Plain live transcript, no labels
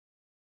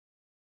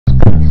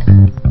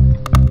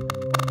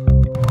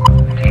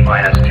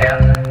minus 10,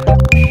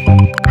 9,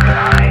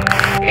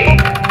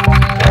 8,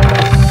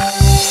 7.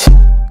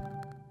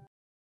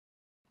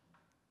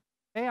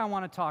 Today I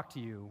want to talk to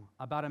you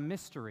about a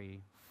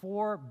mystery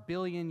 4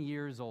 billion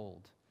years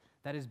old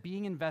that is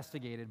being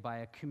investigated by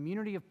a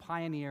community of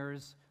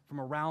pioneers from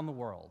around the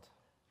world.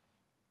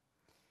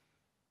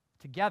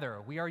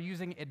 Together, we are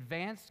using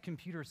advanced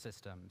computer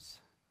systems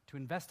to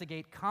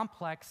investigate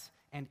complex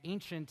and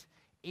ancient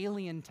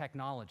alien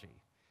technology.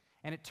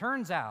 And it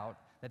turns out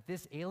that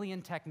this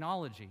alien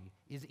technology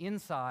is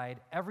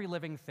inside every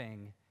living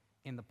thing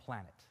in the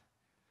planet.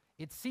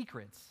 Its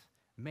secrets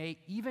may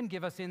even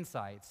give us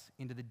insights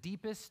into the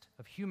deepest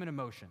of human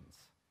emotions,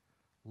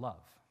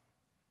 love.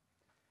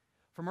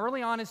 From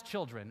early on as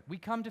children, we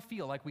come to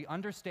feel like we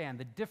understand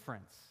the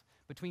difference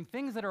between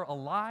things that are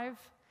alive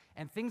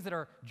and things that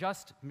are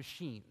just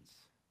machines.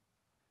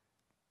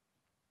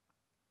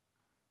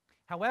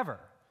 However,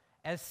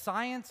 as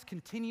science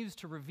continues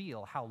to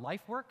reveal how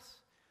life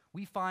works,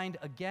 we find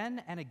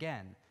again and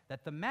again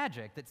that the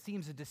magic that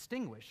seems to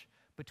distinguish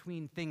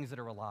between things that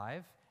are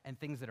alive and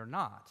things that are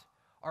not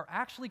are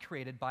actually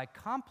created by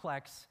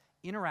complex,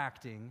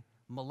 interacting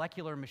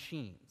molecular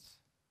machines.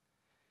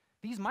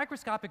 These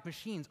microscopic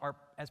machines are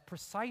as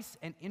precise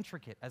and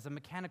intricate as a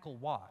mechanical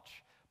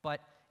watch, but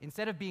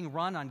instead of being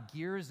run on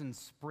gears and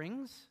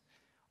springs,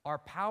 are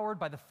powered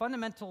by the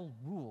fundamental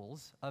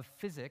rules of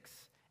physics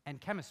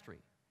and chemistry.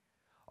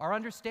 Our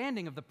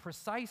understanding of the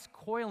precise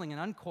coiling and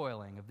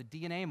uncoiling of the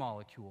DNA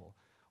molecule,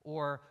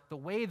 or the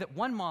way that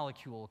one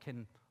molecule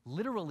can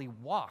literally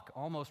walk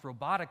almost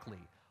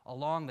robotically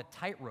along the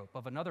tightrope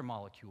of another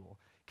molecule,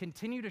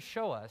 continue to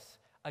show us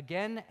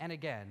again and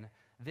again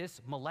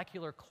this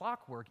molecular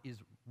clockwork is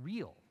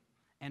real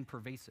and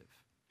pervasive.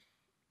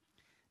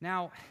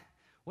 Now,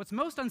 what's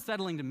most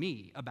unsettling to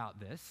me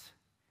about this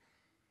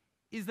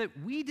is that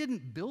we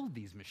didn't build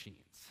these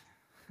machines.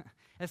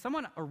 As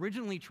someone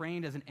originally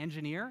trained as an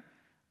engineer,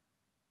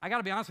 I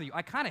gotta be honest with you,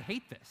 I kind of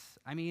hate this.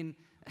 I mean,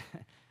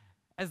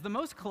 as the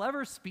most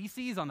clever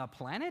species on the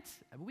planet,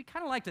 we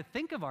kind of like to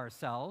think of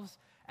ourselves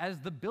as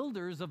the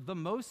builders of the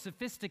most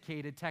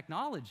sophisticated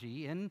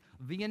technology in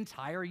the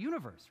entire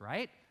universe,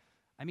 right?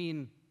 I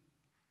mean,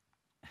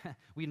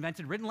 we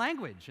invented written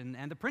language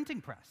and the printing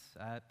press.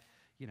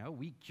 You know,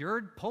 we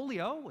cured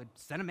polio and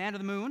sent a man to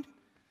the moon.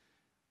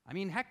 I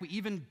mean, heck, we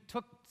even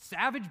took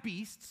savage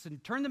beasts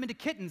and turned them into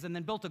kittens and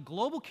then built a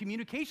global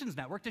communications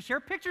network to share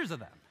pictures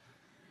of them.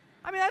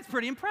 I mean, that's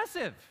pretty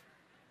impressive.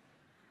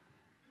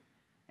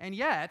 And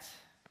yet,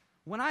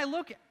 when I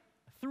look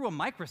through a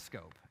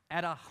microscope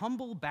at a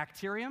humble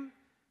bacterium,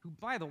 who,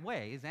 by the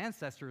way, his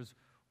ancestors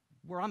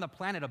were on the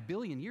planet a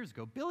billion years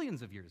ago,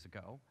 billions of years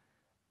ago,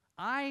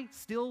 I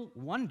still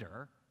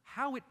wonder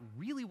how it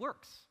really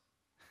works.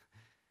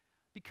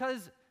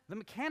 Because the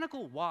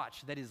mechanical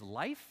watch that is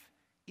life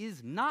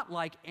is not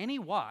like any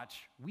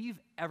watch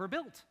we've ever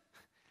built.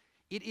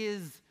 It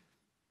is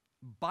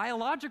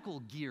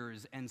biological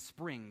gears and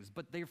springs,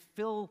 but they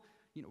fill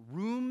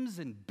rooms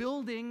and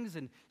buildings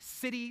and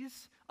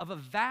cities of a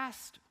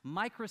vast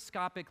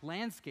microscopic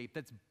landscape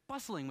that's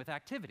bustling with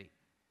activity.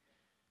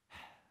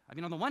 I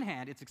mean, on the one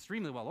hand, it's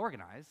extremely well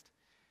organized,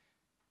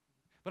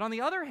 but on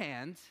the other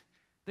hand,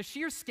 the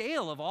sheer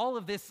scale of all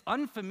of this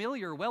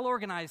unfamiliar,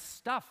 well-organized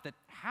stuff that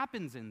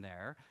happens in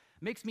there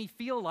makes me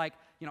feel like,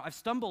 I've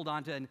stumbled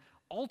onto an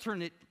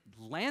alternate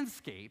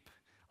landscape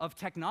of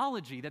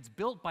technology that's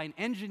built by an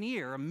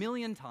engineer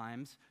 1,000,000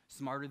 times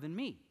smarter than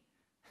me.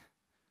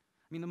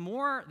 I mean, the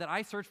more that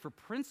I search for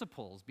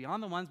principles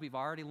beyond the ones we've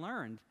already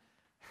learned,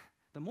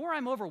 the more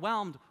I'm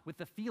overwhelmed with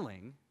the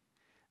feeling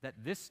that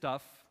this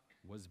stuff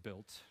was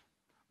built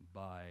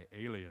by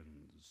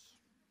aliens.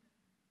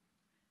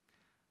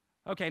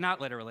 Okay, not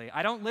literally.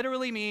 I don't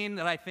literally mean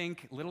that I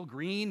think little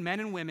green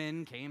men and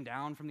women came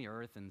down from the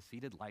earth and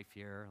seeded life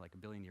here like 1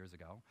 billion years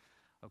ago.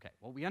 Okay,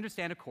 what we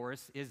understand, of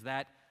course, is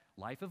that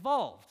life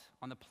evolved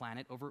on the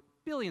planet over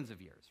billions of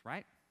years,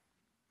 right?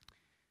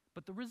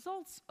 But the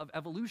results of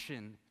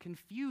evolution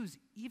confuse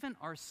even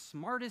our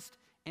smartest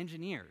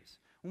engineers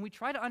when we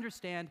try to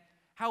understand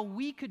how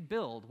we could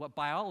build what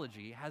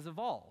biology has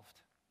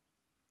evolved.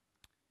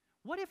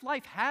 What if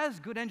life has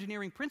good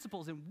engineering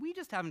principles and we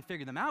just haven't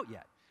figured them out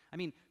yet? I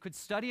mean, could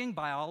studying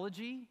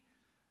biology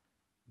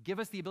give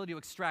us the ability to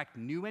extract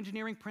new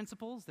engineering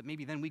principles that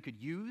maybe then we could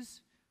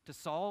use to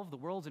solve the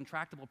world's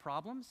intractable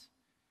problems?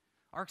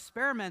 Our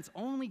experiments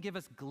only give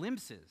us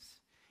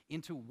glimpses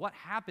into what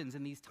happens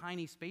in these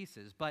tiny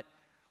spaces, but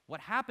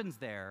what happens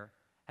there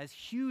has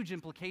huge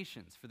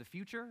implications for the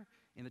future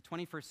in the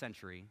 21st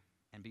century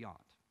and beyond.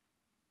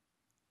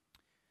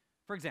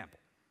 For example,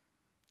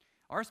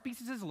 our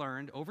species has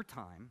learned over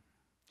time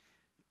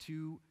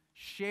to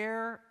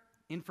share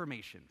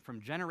information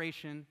from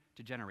generation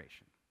to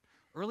generation.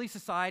 Early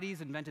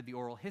societies invented the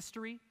oral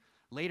history,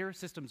 later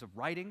systems of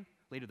writing,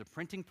 later the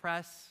printing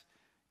press.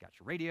 You got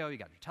your radio, you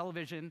got your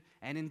television,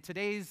 and in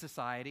today's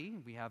society,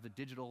 we have the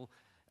digital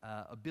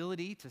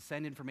ability to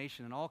send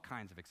information in all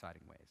kinds of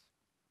exciting ways.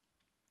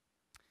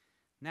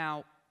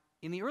 Now,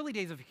 in the early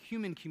days of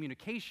human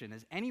communication,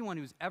 as anyone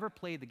who's ever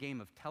played the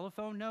game of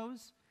telephone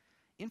knows,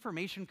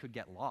 information could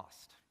get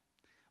lost.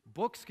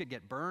 Books could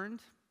get burned,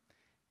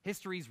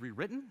 histories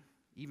rewritten,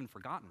 even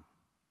forgotten.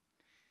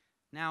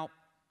 Now,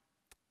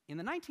 in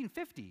the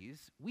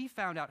 1950s, we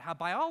found out how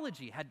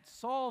biology had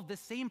solved this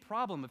same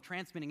problem of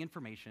transmitting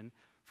information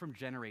from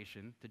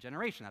generation to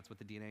generation. That's what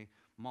the DNA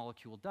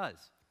molecule does.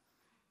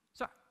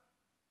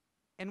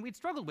 And we'd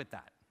struggled with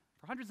that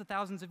for hundreds of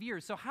thousands of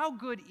years. So how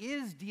good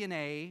is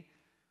DNA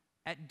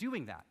at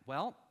doing that?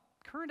 Well,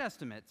 current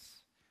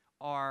estimates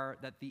are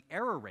that the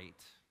error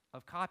rate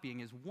of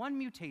copying is 1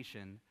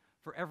 mutation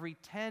for every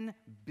 10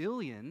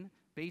 billion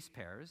base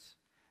pairs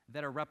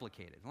that are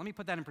replicated. Let me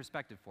put that in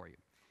perspective for you.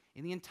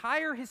 In the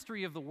entire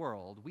history of the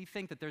world, we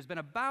think that there's been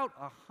about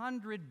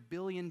 100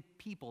 billion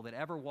people that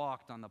ever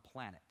walked on the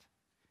planet.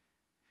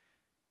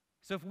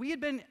 So if we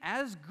had been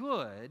as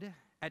good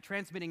at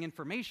transmitting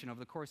information over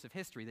the course of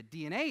history that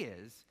DNA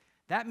is,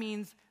 that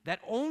means that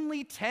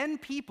only 10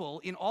 people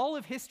in all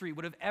of history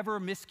would have ever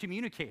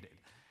miscommunicated.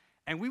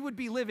 And we would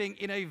be living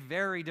in a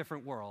very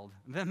different world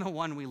than the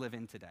one we live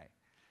in today.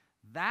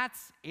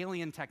 That's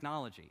alien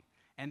technology,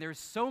 and there's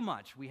so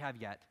much we have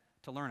yet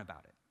to learn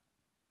about it.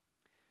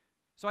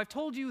 So I've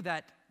told you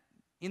that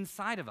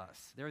inside of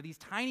us, there are these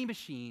tiny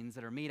machines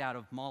that are made out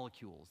of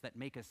molecules that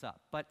make us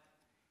up. But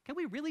can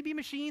we really be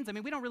machines? I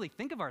mean, we don't really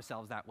think of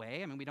ourselves that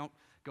way. I mean, we don't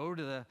go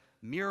to the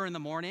mirror in the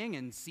morning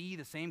and see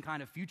the same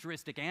kind of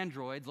futuristic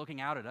androids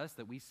looking out at us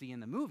that we see in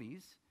the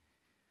movies.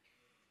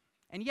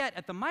 And yet,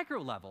 at the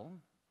micro level,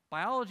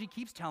 biology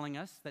keeps telling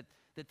us that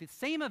the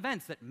same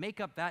events that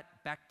make up that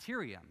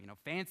bacterium,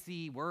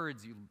 fancy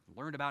words you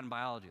learned about in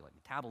biology, like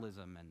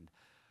metabolism and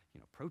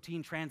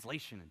protein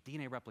translation and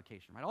DNA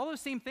replication, right? All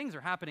those same things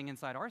are happening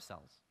inside our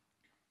cells.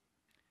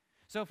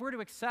 So if we're to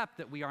accept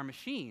that we are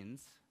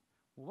machines,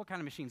 well, what kind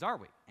of machines are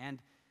we? And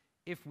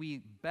if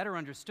we better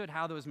understood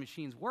how those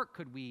machines work,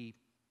 could we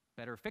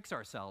better fix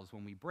ourselves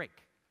when we break,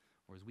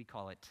 or as we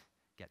call it,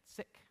 get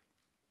sick?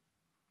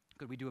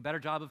 Could we do a better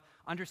job of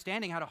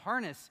understanding how to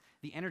harness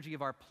the energy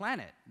of our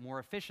planet more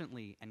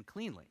efficiently and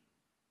cleanly?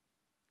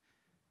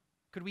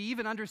 Could we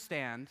even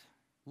understand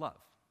love?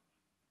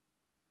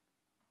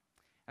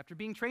 After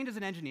being trained as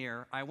an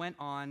engineer, I went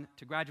on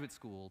to graduate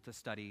school to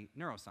study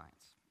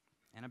neuroscience.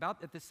 And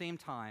about at the same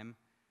time,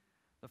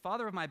 the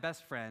father of my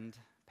best friend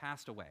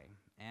passed away,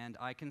 and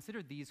I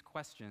considered these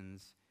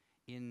questions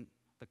in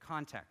the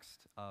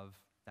context of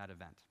that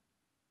event.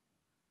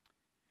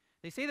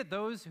 They say that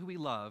those who we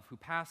love, who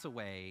pass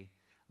away,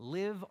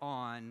 live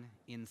on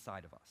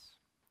inside of us.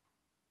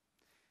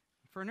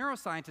 For a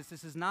neuroscientist,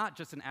 this is not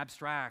just an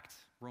abstract,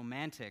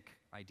 romantic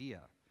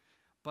idea,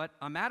 but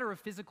a matter of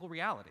physical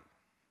reality.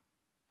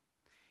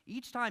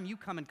 Each time you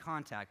come in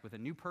contact with a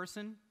new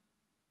person,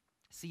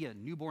 see a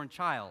newborn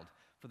child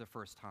for the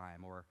first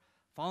time, or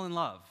fall in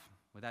love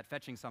with that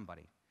fetching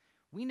somebody,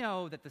 we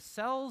know that the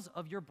cells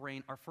of your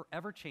brain are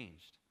forever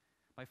changed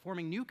by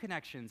forming new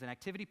connections and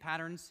activity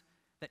patterns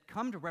that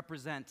come to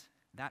represent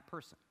that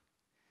person.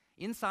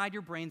 Inside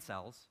your brain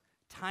cells,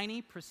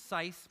 tiny,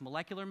 precise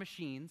molecular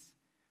machines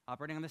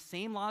operating on the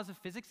same laws of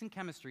physics and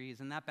chemistry as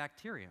in that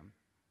bacterium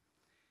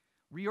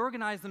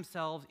reorganize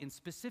themselves in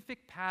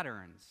specific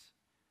patterns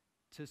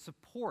to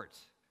support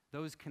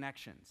those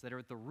connections that are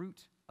at the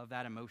root of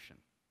that emotion.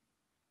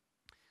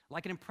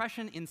 Like an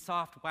impression in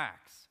soft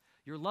wax,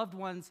 your loved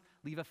ones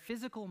leave a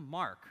physical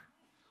mark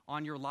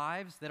on your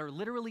lives that are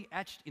literally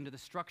etched into the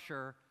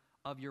structure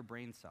of your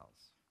brain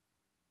cells.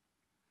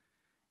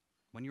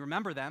 When you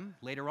remember them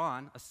later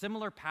on, a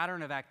similar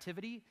pattern of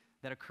activity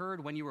that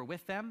occurred when you were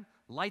with them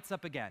lights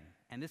up again,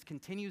 and this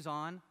continues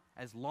on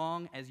as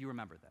long as you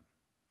remember them.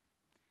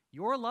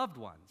 Your loved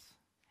ones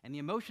and the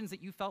emotions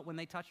that you felt when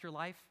they touched your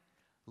life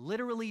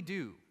literally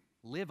do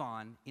live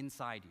on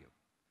inside you.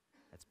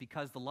 That's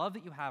because the love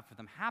that you have for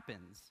them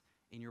happens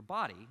in your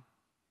body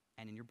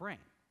and in your brain.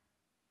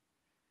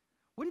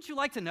 Wouldn't you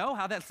like to know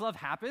how that love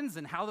happens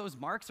and how those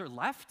marks are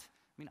left?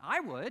 I mean, I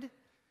would.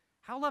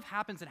 How love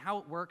happens and how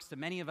it works to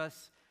many of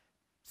us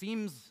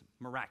seems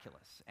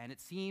miraculous, and it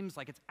seems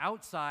like it's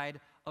outside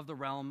of the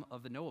realm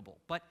of the knowable.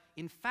 But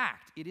in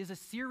fact, it is a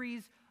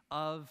series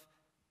of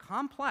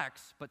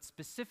complex but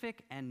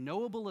specific and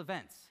knowable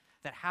events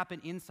that happen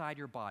inside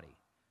your body,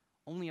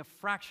 only a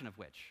fraction of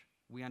which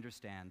we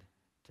understand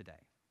today.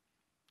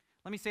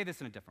 Let me say this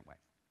in a different way.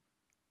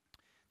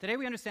 Today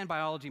we understand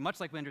biology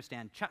much like we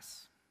understand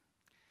chess.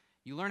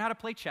 You learn how to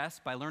play chess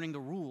by learning the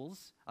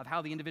rules of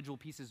how the individual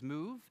pieces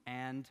move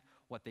and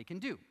what they can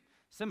do.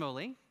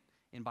 Similarly,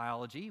 in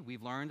biology,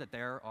 we've learned that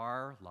there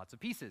are lots of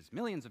pieces,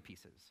 millions of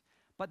pieces,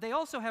 but they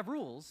also have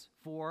rules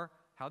for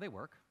how they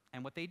work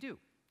and what they do.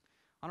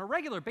 On a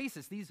regular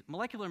basis, these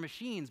molecular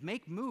machines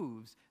make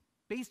moves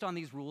based on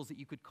these rules that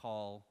you could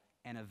call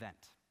an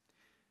event.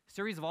 A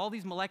series of all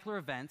these molecular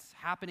events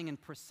happening in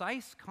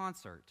precise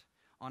concert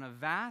on a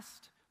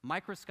vast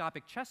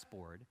microscopic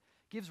chessboard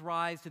gives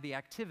rise to the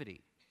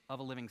activity of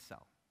a living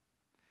cell,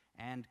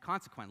 and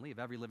consequently of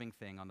every living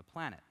thing on the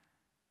planet.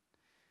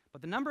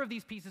 But the number of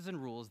these pieces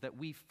and rules that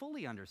we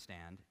fully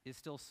understand is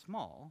still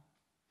small,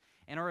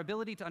 and our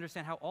ability to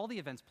understand how all the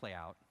events play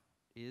out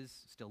is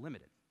still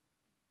limited.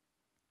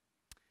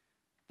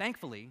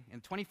 Thankfully,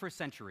 in the 21st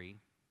century,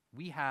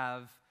 we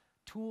have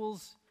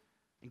tools,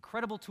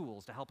 incredible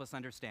tools to help us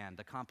understand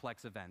the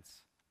complex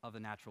events of the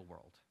natural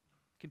world.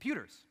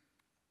 Computers.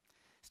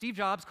 Steve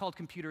Jobs called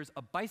computers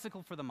a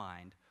bicycle for the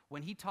mind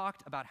when he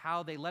talked about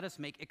how they let us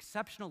make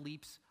exceptional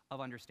leaps of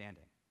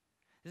understanding.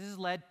 This has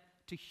led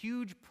to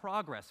huge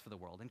progress for the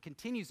world and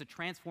continues to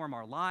transform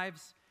our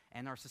lives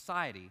and our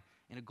society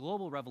in a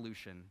global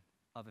revolution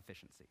of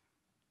efficiency.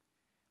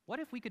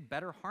 What if we could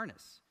better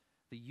harness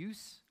the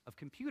use of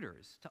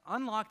computers to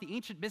unlock the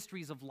ancient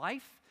mysteries of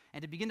life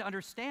and to begin to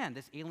understand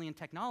this alien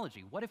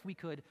technology? What if we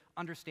could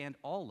understand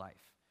all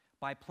life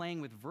by playing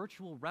with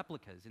virtual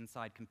replicas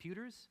inside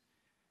computers,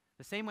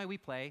 the same way we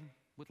play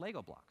with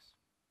Lego blocks?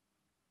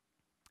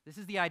 This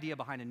is the idea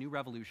behind a new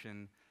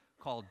revolution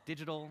called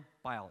digital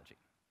biology.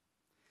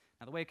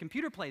 Now, the way a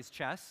computer plays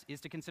chess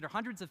is to consider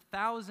hundreds of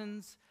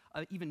thousands,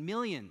 even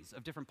millions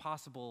of different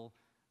possible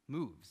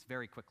moves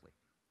very quickly.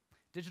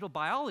 Digital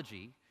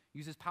biology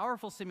uses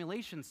powerful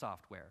simulation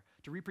software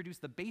to reproduce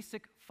the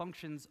basic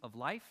functions of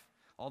life,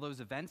 all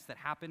those events that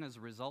happen as a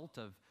result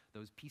of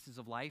those pieces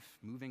of life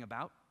moving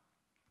about.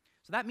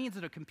 So that means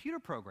that a computer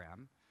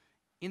program,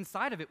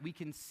 inside of it, we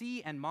can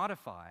see and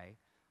modify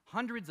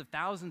hundreds of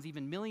thousands,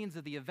 even millions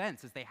of the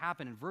events as they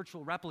happen in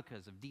virtual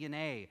replicas of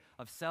DNA,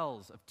 of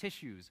cells, of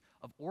tissues,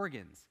 of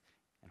organs,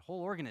 and whole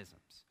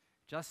organisms,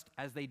 just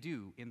as they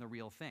do in the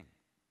real thing.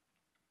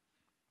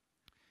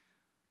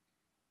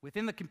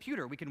 Within the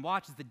computer, we can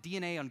watch as the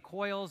DNA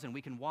uncoils, and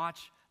we can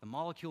watch the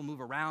molecule move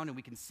around, and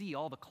we can see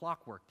all the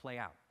clockwork play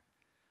out.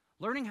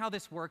 Learning how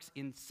this works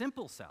in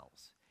simple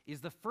cells is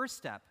the first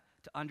step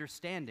to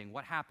understanding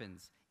what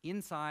happens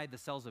inside the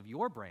cells of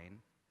your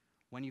brain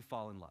when you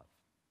fall in love.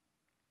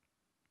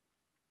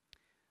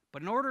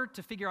 But in order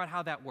to figure out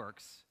how that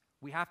works,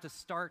 we have to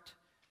start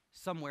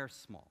somewhere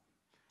small.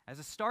 As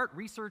a start,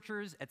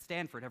 researchers at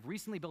Stanford have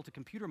recently built a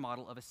computer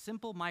model of a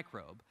simple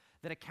microbe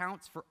that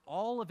accounts for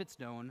all of its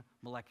known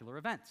molecular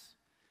events.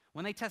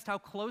 When they test how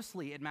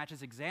closely it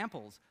matches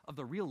examples of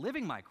the real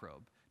living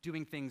microbe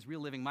doing things real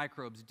living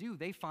microbes do,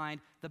 they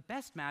find the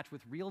best match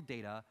with real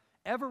data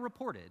ever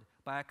reported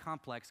by a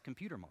complex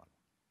computer model.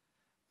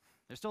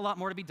 There's still a lot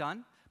more to be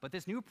done, but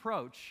this new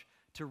approach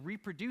to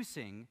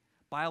reproducing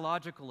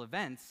biological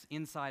events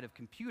inside of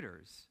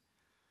computers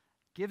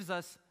gives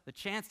us the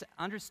chance to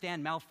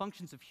understand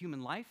malfunctions of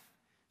human life,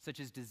 such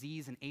as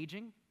disease and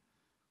aging,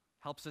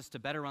 helps us to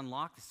better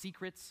unlock the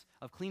secrets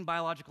of clean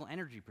biological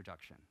energy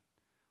production,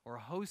 or a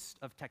host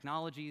of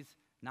technologies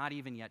not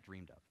even yet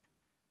dreamed of.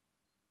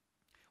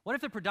 What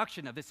if the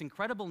production of this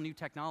incredible new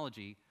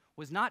technology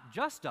was not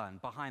just done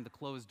behind the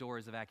closed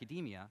doors of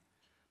academia,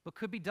 but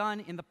could be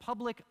done in the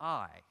public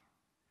eye,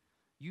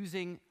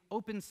 using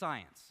open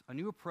science, a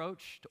new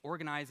approach to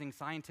organizing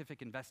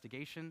scientific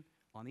investigation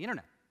on the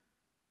internet?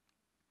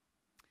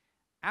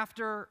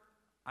 After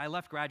I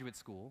left graduate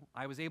school,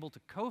 I was able to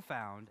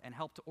co-found and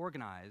help to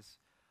organize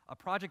a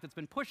project that's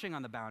been pushing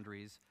on the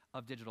boundaries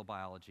of digital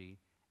biology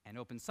and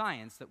open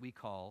science that we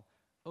call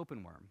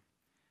OpenWorm.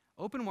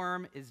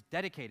 OpenWorm is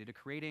dedicated to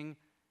creating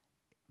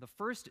the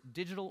first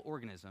digital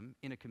organism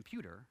in a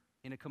computer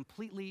in a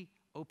completely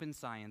open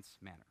science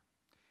manner.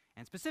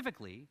 And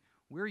specifically,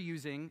 we're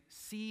using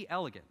C.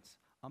 elegans,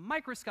 a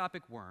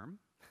microscopic worm,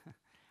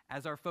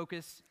 as our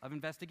focus of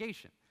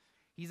investigation.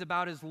 He's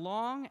about as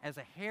long as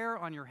a hair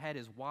on your head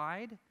is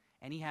wide,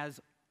 and he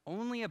has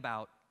only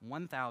about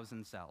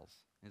 1,000 cells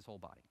in his whole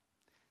body.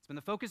 It's been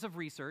the focus of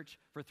research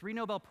for 3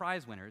 Nobel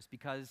Prize winners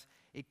because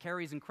it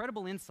carries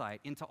incredible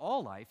insight into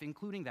all life,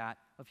 including that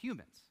of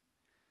humans.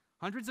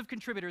 Hundreds of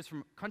contributors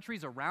from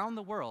countries around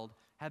the world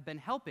have been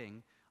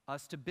helping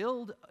us to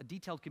build a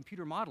detailed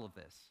computer model of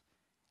this,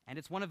 and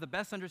it's one of the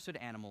best understood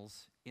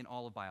animals in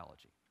all of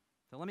biology.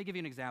 So let me give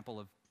you an example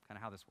of kind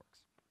of how this works.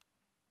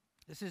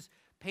 This is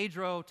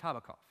Pedro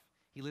Tabakov.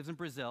 He lives in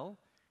Brazil,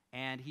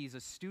 and he's a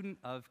student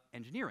of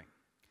engineering.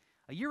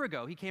 A year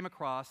ago, he came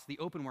across the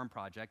OpenWorm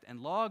project and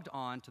logged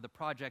on to the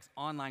project's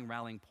online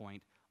rallying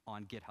point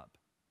on GitHub.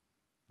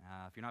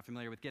 If you're not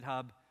familiar with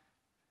GitHub,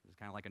 it's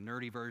kind of like a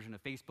nerdy version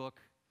of Facebook,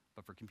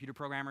 but for computer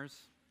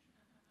programmers.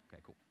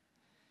 Okay, cool.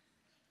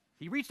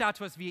 He reached out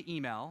to us via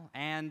email,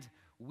 and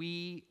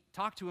we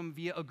talked to him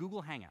via a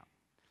Google Hangout.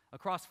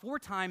 Across 4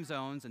 time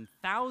zones and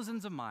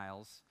thousands of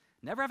miles,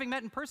 never having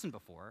met in person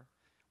before,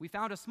 we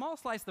found a small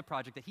slice of the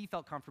project that he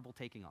felt comfortable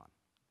taking on.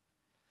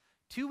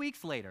 2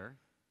 weeks later,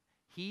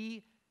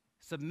 he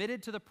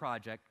submitted to the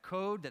project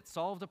code that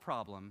solved a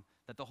problem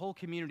that the whole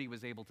community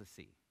was able to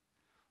see.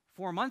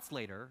 4 months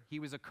later, he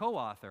was a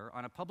co-author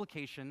on a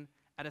publication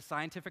at a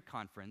scientific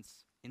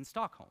conference in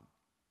Stockholm.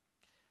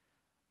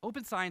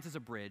 Open science is a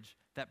bridge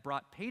that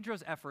brought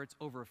Pedro's efforts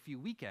over a few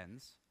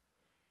weekends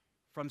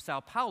from Sao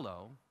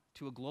Paulo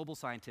to a global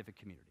scientific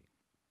community.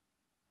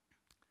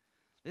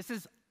 This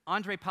is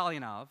Andrei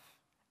Palyanov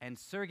and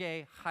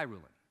Sergei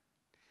Khairulin.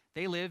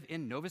 They live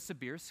in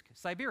Novosibirsk,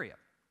 Siberia,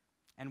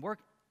 and work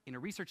in a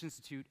research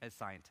institute as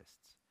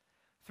scientists.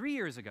 3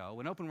 years ago,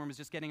 when OpenWorm was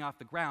just getting off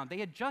the ground, they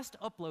had just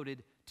uploaded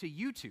to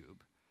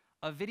YouTube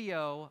a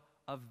video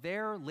of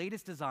their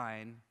latest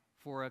design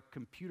for a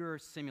computer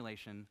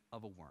simulation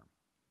of a worm.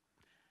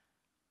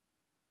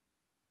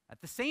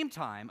 At the same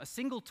time, a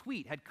single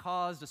tweet had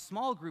caused a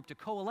small group to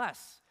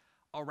coalesce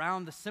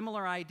around the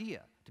similar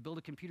idea to build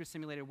a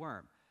computer-simulated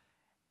worm.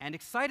 And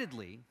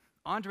excitedly,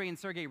 Andre and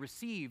Sergey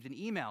received an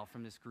email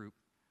from this group,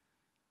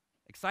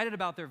 excited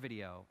about their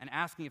video and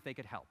asking if they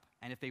could help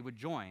and if they would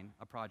join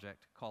a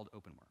project called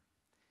OpenWorm.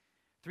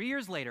 3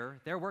 years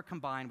later, their work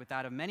combined with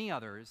that of many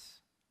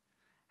others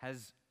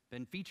has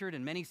been featured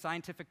in many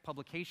scientific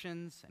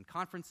publications and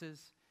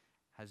conferences,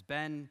 has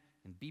been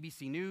in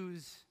BBC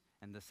News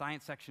and the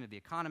science section of The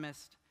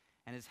Economist,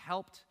 and has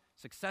helped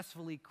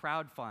successfully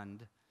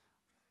crowdfund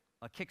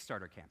a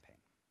Kickstarter campaign.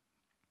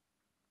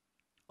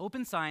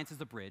 Open science is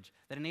a bridge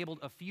that enabled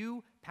a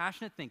few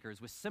passionate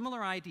thinkers with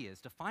similar ideas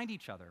to find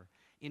each other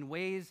in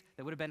ways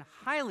that would have been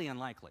highly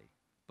unlikely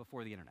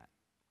before the internet.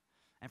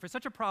 And for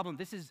such a problem,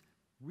 this is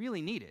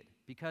really needed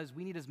because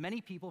we need as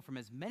many people from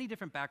as many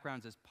different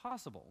backgrounds as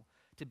possible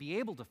to be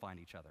able to find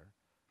each other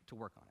to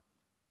work on it.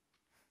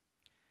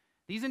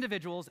 These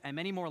individuals, and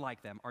many more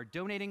like them, are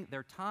donating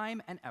their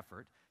time and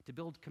effort to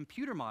build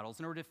computer models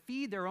in order to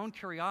feed their own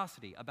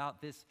curiosity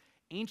about this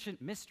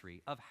ancient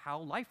mystery of how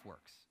life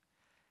works.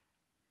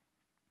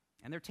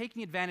 And they're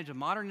taking advantage of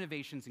modern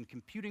innovations in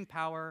computing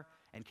power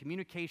and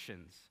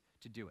communications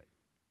to do it.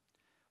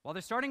 While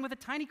they're starting with a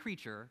tiny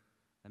creature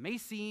that may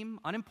seem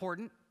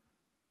unimportant,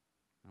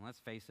 and let's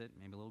face it,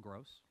 maybe a little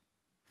gross,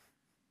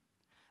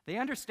 they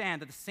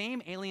understand that the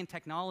same alien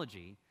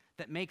technology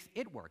that makes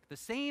it work, the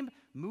same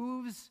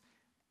moves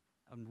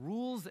and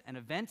rules and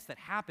events that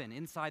happen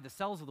inside the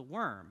cells of the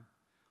worm,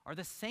 are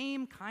the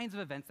same kinds of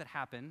events that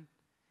happen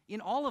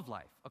in all of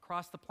life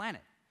across the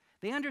planet.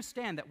 They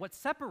understand that what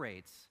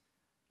separates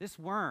this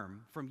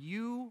worm from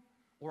you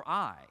or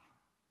I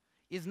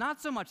is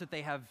not so much that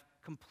they have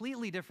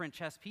completely different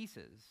chess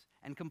pieces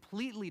and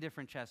completely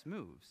different chess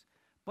moves,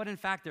 but in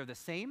fact they're the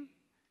same.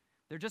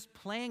 They're just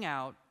playing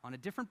out on a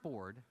different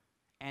board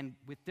and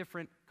with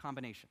different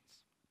combinations.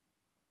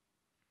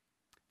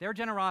 Their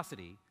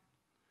generosity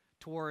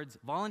towards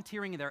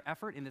volunteering their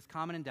effort in this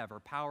common endeavor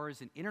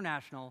powers an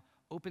international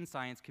open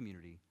science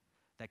community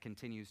that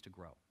continues to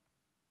grow.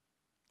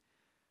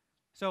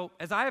 So,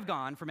 as I have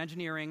gone from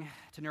engineering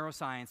to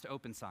neuroscience to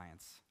open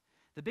science,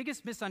 the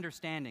biggest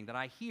misunderstanding that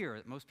I hear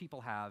that most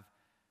people have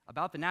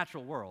about the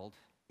natural world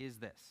is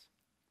this.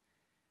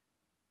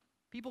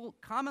 People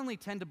commonly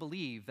tend to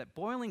believe that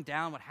boiling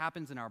down what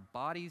happens in our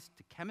bodies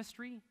to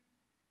chemistry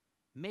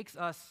makes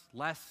us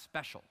less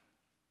special.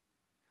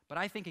 But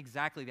I think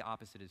exactly the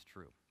opposite is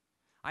true.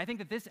 I think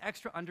that this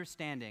extra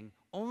understanding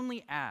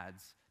only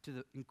adds to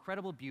the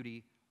incredible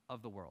beauty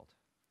of the world.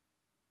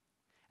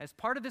 As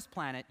part of this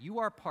planet, you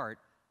are part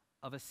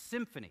of a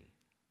symphony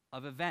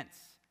of events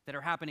that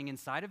are happening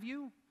inside of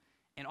you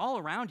and all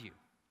around you.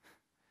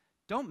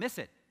 Don't miss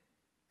it.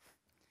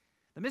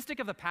 The mystic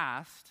of the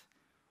past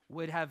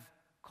would have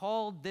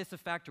called this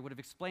effect or would have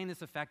explained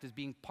this effect as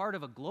being part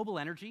of a global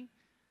energy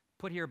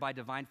put here by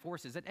divine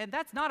forces. And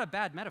that's not a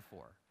bad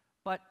metaphor.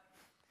 But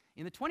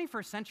in the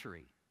 21st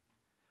century,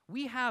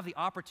 we have the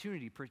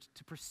opportunity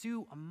to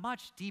pursue a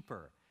much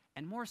deeper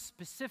and more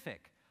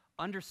specific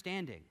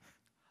understanding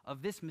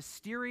of this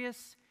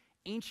mysterious,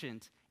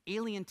 ancient,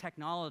 alien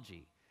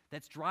technology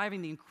that's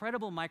driving the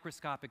incredible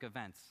microscopic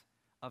events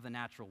of the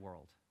natural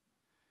world.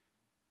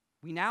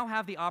 We now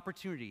have the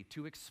opportunity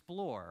to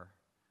explore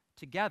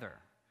together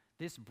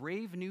this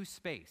brave new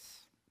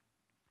space.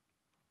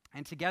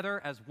 And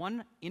together, as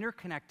one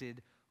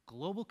interconnected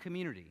global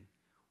community,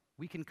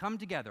 we can come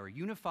together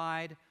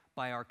unified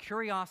by our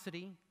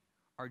curiosity,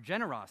 our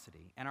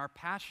generosity, and our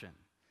passion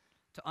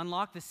to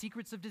unlock the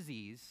secrets of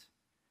disease,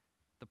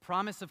 the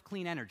promise of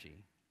clean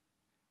energy,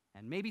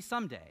 and maybe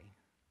someday,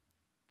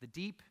 the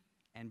deep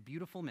and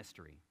beautiful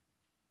mystery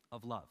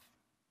of love.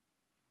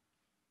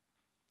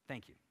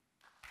 Thank you.